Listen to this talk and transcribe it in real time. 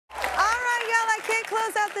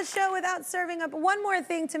close out the show without serving up one more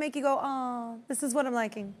thing to make you go, oh, this is what I'm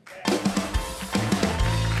liking. Okay,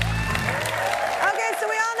 so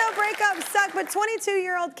we all know breakups suck, but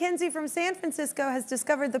 22-year-old Kinsey from San Francisco has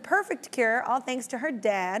discovered the perfect cure, all thanks to her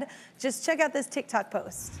dad. Just check out this TikTok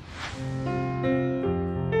post.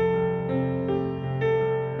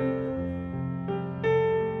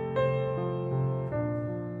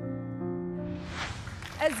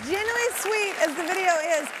 As genuinely sweet as the video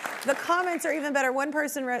is, the comments are even better. One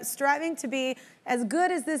person wrote, striving to be as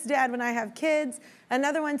good as this dad when I have kids.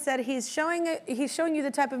 Another one said, he's showing you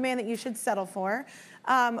the type of man that you should settle for.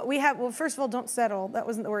 Well, first of all, don't settle. That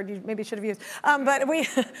wasn't the word you maybe should have used. But we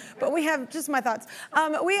have, just my thoughts.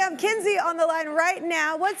 We have Kinsey on the line right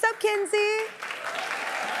now. What's up, Kinsey?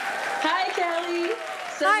 Hi, Kelly.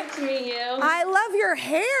 So good to meet you. I love your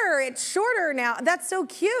hair. It's shorter now. That's so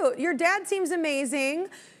cute. Your dad seems amazing.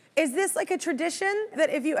 Is this like a tradition that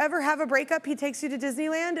if you ever have a breakup, he takes you to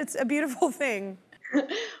Disneyland? It's a beautiful thing.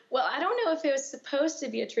 Well, I don't know if it was supposed to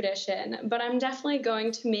be a tradition, but I'm definitely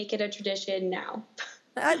going to make it a tradition now.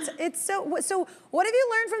 So what have you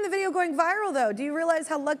learned from the video going viral, though? Do you realize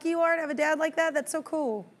how lucky you are to have a dad like that? That's so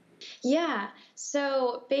cool. Yeah.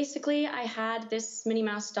 So basically, I had this Minnie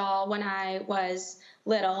Mouse doll when I was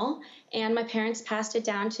little, and my parents passed it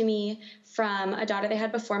down to me from a daughter they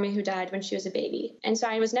had before me who died when she was a baby. And so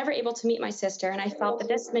I was never able to meet my sister, and I felt that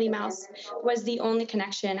this Minnie Mouse was the only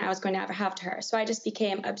connection I was going to ever have to her. So I just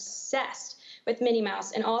became obsessed with Minnie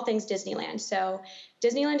Mouse and all things Disneyland. So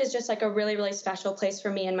Disneyland is just like a really, really special place for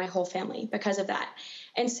me and my whole family because of that.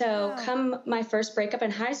 And so come my first breakup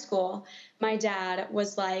in high school, my dad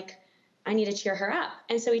was like, I need to cheer her up.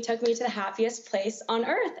 And so he took me to the happiest place on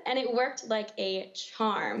earth, and it worked like a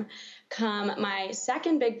charm. Come my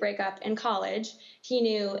second big breakup in college, he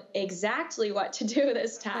knew exactly what to do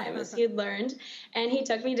this time, as he had learned, and he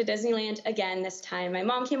took me to Disneyland again this time. My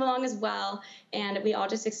mom came along as well, and we all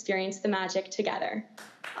just experienced the magic together.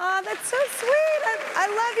 Oh, that's so sweet. I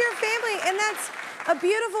love your family, and that's a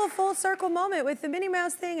beautiful full circle moment with the Minnie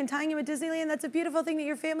Mouse thing and tying you with Disneyland. That's a beautiful thing that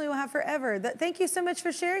your family will have forever. Thank you so much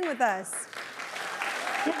for sharing with us.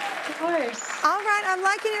 Yeah, of course. All right, I'm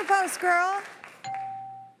liking your post, girl.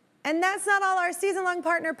 And that's not all. Our season-long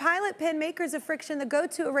partner, Pilot Pen, makers of Friction, the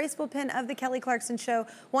go-to erasable pen of the Kelly Clarkson Show,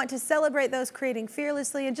 want to celebrate those creating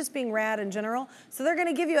fearlessly and just being rad in general. So they're going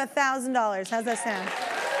to give you $1,000. How's that sound?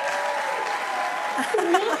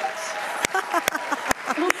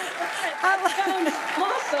 That sounds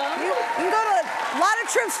awesome. You can go to a lot of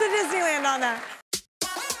trips to Disneyland on that.